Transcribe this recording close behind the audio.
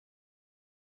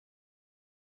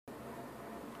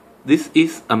This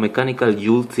is a mechanical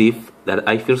Joule thief that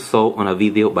I first saw on a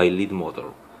video by Lead Motor.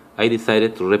 I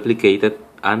decided to replicate it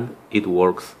and it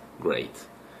works great.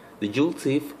 The Joule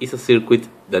thief is a circuit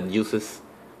that uses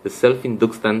the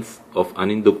self-inductance of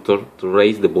an inductor to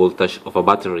raise the voltage of a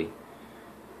battery.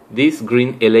 This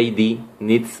green LED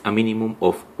needs a minimum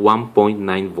of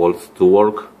 1.9 volts to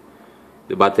work.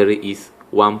 The battery is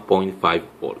 1.5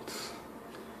 volts.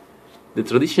 The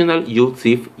traditional Joule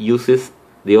thief uses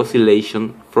the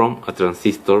oscillation from a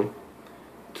transistor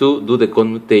to do the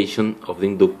commutation of the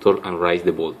inductor and raise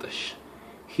the voltage.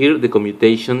 Here the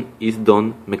commutation is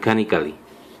done mechanically.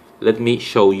 Let me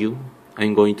show you.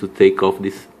 I'm going to take off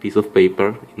this piece of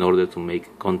paper in order to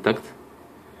make contact,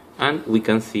 and we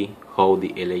can see how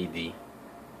the LED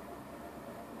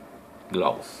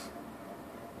glows.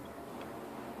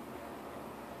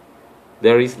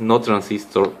 There is no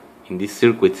transistor in this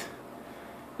circuit.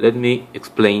 Let me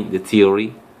explain the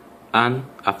theory and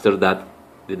after that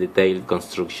the detailed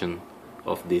construction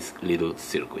of this little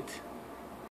circuit.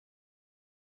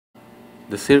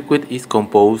 The circuit is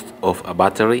composed of a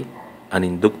battery, an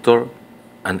inductor,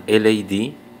 an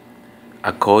LED,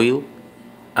 a coil,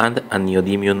 and a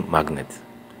neodymium magnet.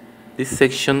 This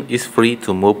section is free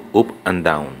to move up and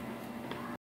down.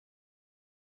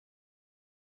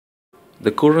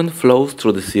 The current flows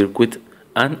through the circuit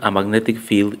and a magnetic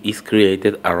field is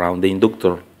created around the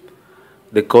inductor.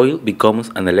 The coil becomes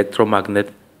an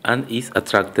electromagnet and is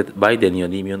attracted by the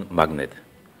neodymium magnet.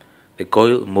 The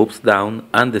coil moves down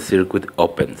and the circuit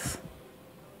opens.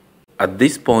 At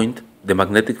this point, the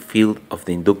magnetic field of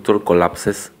the inductor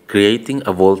collapses, creating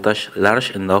a voltage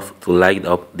large enough to light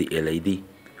up the LED.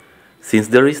 Since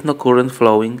there is no current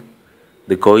flowing,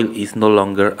 the coil is no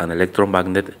longer an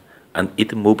electromagnet and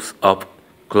it moves up,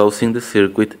 closing the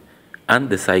circuit, and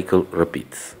the cycle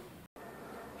repeats.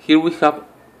 Here we have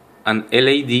an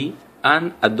LED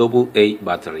and a AA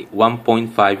battery,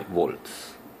 1.5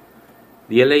 volts.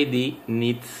 The LED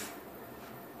needs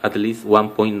at least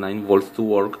 1.9 volts to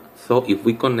work, so if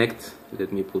we connect,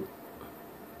 let me put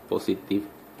positive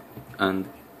and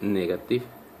negative,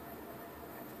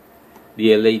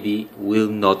 the LED will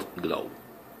not glow.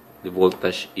 The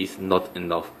voltage is not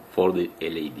enough for the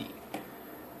LED.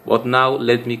 But now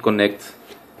let me connect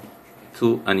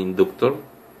to an inductor.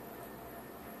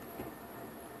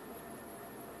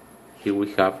 Here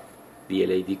we have the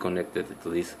LED connected to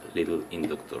this little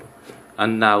inductor.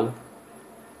 And now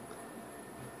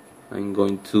I'm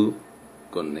going to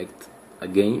connect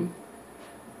again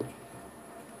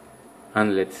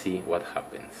and let's see what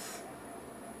happens.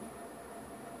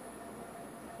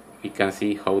 We can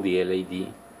see how the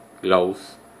LED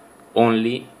glows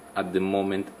only at the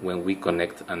moment when we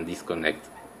connect and disconnect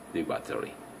the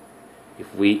battery.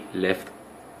 If we left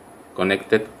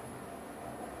connected,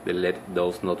 the LED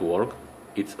does not work.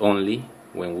 It's only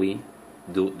when we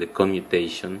do the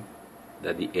commutation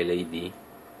that the LED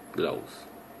glows.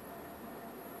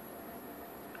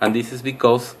 And this is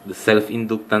because the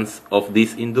self-inductance of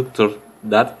this inductor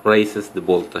that raises the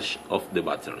voltage of the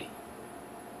battery.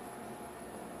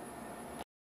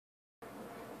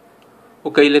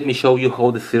 Okay, let me show you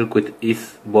how the circuit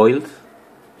is boiled.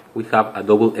 We have a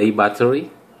AA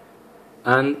battery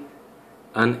and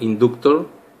an inductor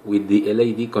with the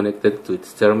LED connected to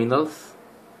its terminals,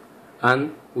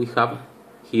 and we have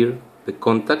here the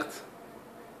contact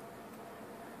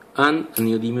and a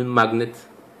neodymium magnet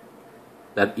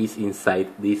that is inside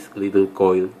this little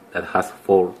coil that has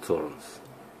 4 turns.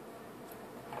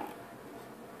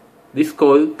 This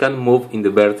coil can move in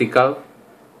the vertical,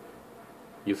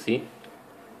 you see.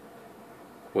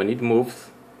 When it moves,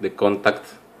 the contact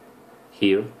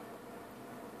here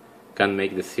can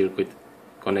make the circuit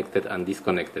connected and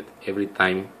disconnected. Every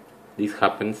time this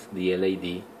happens, the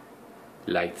LED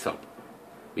lights up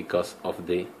because of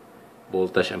the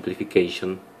voltage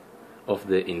amplification of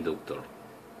the inductor.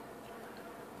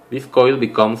 This coil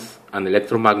becomes an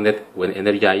electromagnet when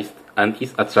energized and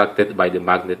is attracted by the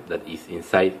magnet that is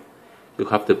inside. You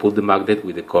have to put the magnet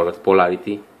with the correct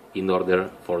polarity in order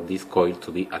for this coil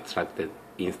to be attracted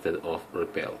instead of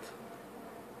repelled.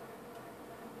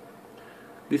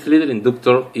 This little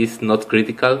inductor is not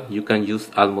critical. You can use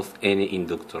almost any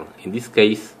inductor. In this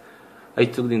case, I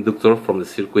took the inductor from the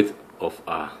circuit of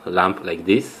a lamp like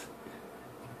this.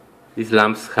 These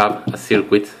lamps have a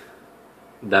circuit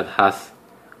that has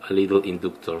a little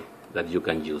inductor that you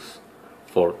can use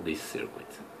for this circuit.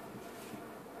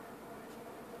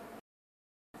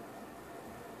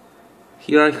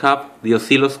 Here I have the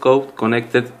oscilloscope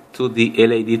connected to the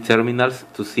LED terminals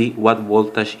to see what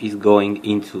voltage is going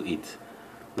into it.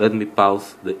 Let me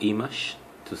pause the image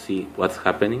to see what's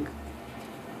happening.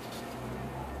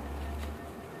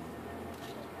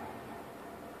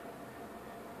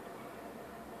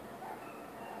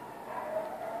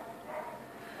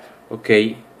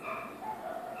 Okay,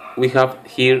 we have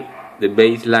here the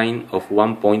baseline of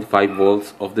 1.5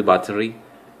 volts of the battery,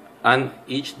 and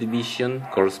each division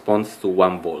corresponds to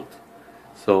 1 volt.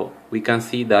 So we can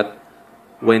see that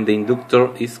when the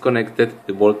inductor is connected,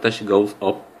 the voltage goes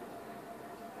up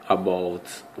about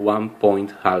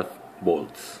 1.5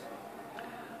 volts,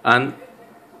 and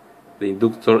the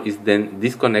inductor is then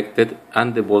disconnected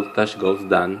and the voltage goes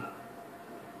down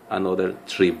another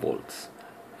 3 volts,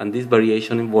 and this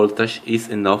variation in voltage is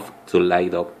enough to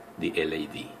light up the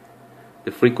LED.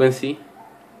 The frequency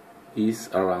is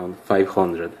around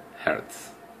 500 Hz.